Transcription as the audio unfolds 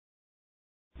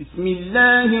بسم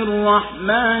الله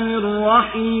الرحمن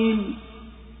الرحيم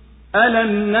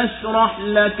ألم نشرح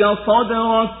لك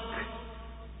صدرك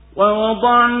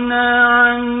ووضعنا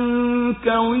عنك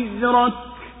وزرك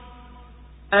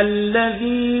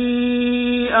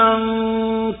الذي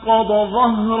أنقض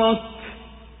ظهرك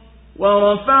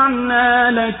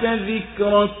ورفعنا لك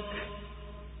ذكرك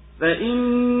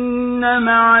فإن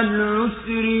مع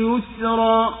العسر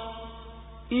يسرا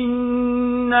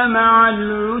إن مع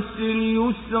العسر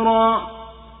يسرا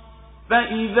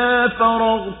فإذا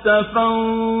فرغت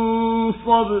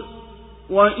فانصب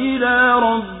وإلى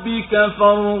ربك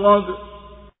فارغب.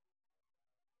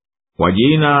 Kwa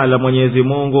jina la Mwenyezi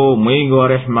Mungu mwingi wa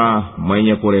rehema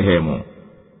mwenye kurehemu.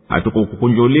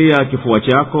 Hatukukunjulia kifua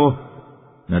chako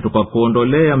na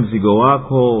tukakuondolea mzigo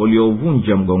wako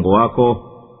uliovunja mgongo wako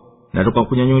na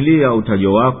tukakunyanyulia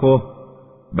utajo wako,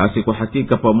 basi kwa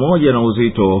hakika pamoja na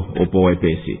uzito upo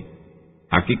wepesi.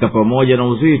 Hakika pamoja na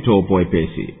uzito upo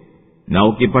wepesi. Na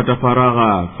ukipata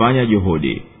faragha fanya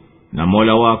juhudi, na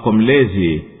Mola wako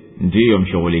mlezi ndiyo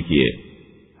mshughulikie.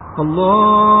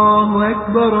 Allahu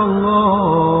Akbar,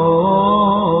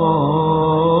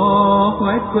 Allahu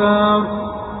Akbar,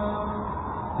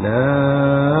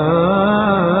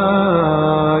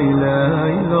 la ilaha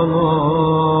illa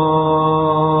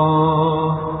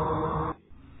Allah.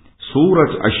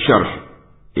 Surat Ash-Sharh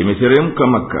imeteremka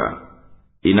Makka.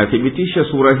 Inathibitisha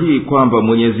sura hii kwamba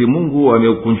Mwenyezi Mungu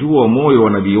ameukunjua moyo wa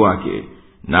nabii wake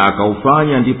na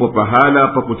akaufanya ndipo pahala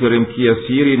pa kuteremkia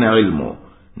siri na ilmu,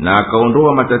 na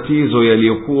akaondoa matatizo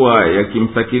yaliyokuwa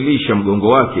yakimthakilisha mgongo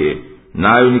wake,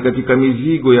 nayo ni katika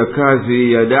mizigo ya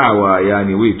kazi ya da'wa,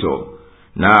 yani wito,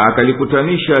 na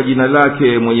akalikutanisha jina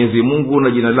lake Mwenyezi Mungu na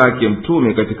jina lake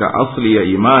mtume katika asli ya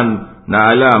iman na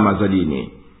alama za dini.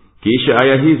 Kisha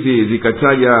aya hizi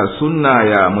zikataja sunna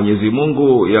ya Mwenyezi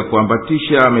Mungu ya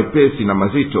kuambatisha mepesi na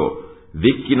mazito,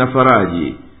 dhiki na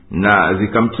faraji, na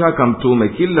zikamtaka mtume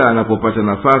kila anapopata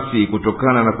nafasi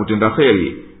kutokana na kutenda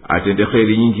kheri atende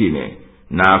kheri nyingine,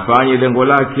 na afanye lengo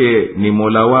lake ni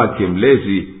Mola wake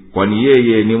mlezi, kwani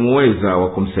yeye ni muweza wa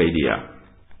kumsaidia.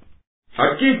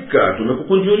 Hakika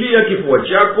tumekukunjulia kifua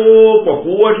chako kwa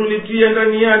kuwa tulitia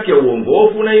ndani yake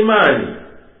uongofu na imani,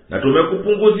 na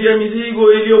tumekupunguzia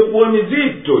mizigo iliyokuwa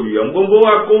mizito juu ya mgongo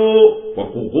wako kwa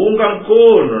kukunga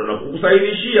mkono na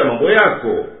kukusahilishia mambo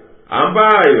yako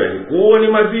ambayo yalikuwa ni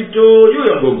mazito juu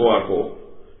ya mgongo wako,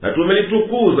 na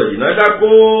tumelitukuza jina lako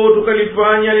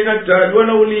tukalifanya linatajwa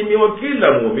na ulimi wa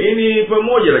kila muumini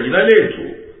pamoja na jina letu.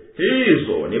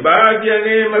 Hizo ni baadhi ya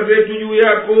neema zetu juu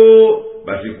yako,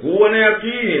 basi kuwa na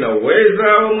yakini na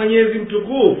uweza wa Mwenyezi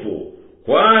mtukufu,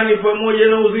 kwani pamoja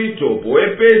na uzito upo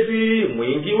wepesi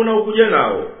mwingi unaokuja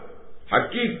nao.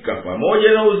 Hakika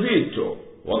pamoja na uzito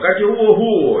wakati huo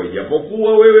huo,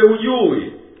 ijapokuwa wewe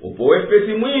hujui, upo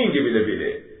wepesi mwingi vile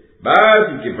vile.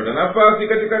 Basi ukipata nafasi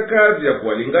katika kazi ya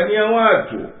kuwalingania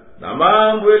watu na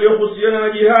mambo yaliyohusiana na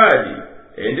jihadi,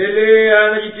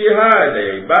 endelea na jitihada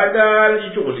ya ibada na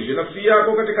jishughulishe nafsi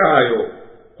yako katika hayo.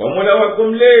 Kwa Mola wako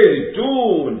mlezi tu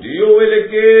ndiyo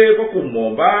uelekee kwa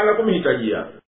kumwomba na kumhitajia.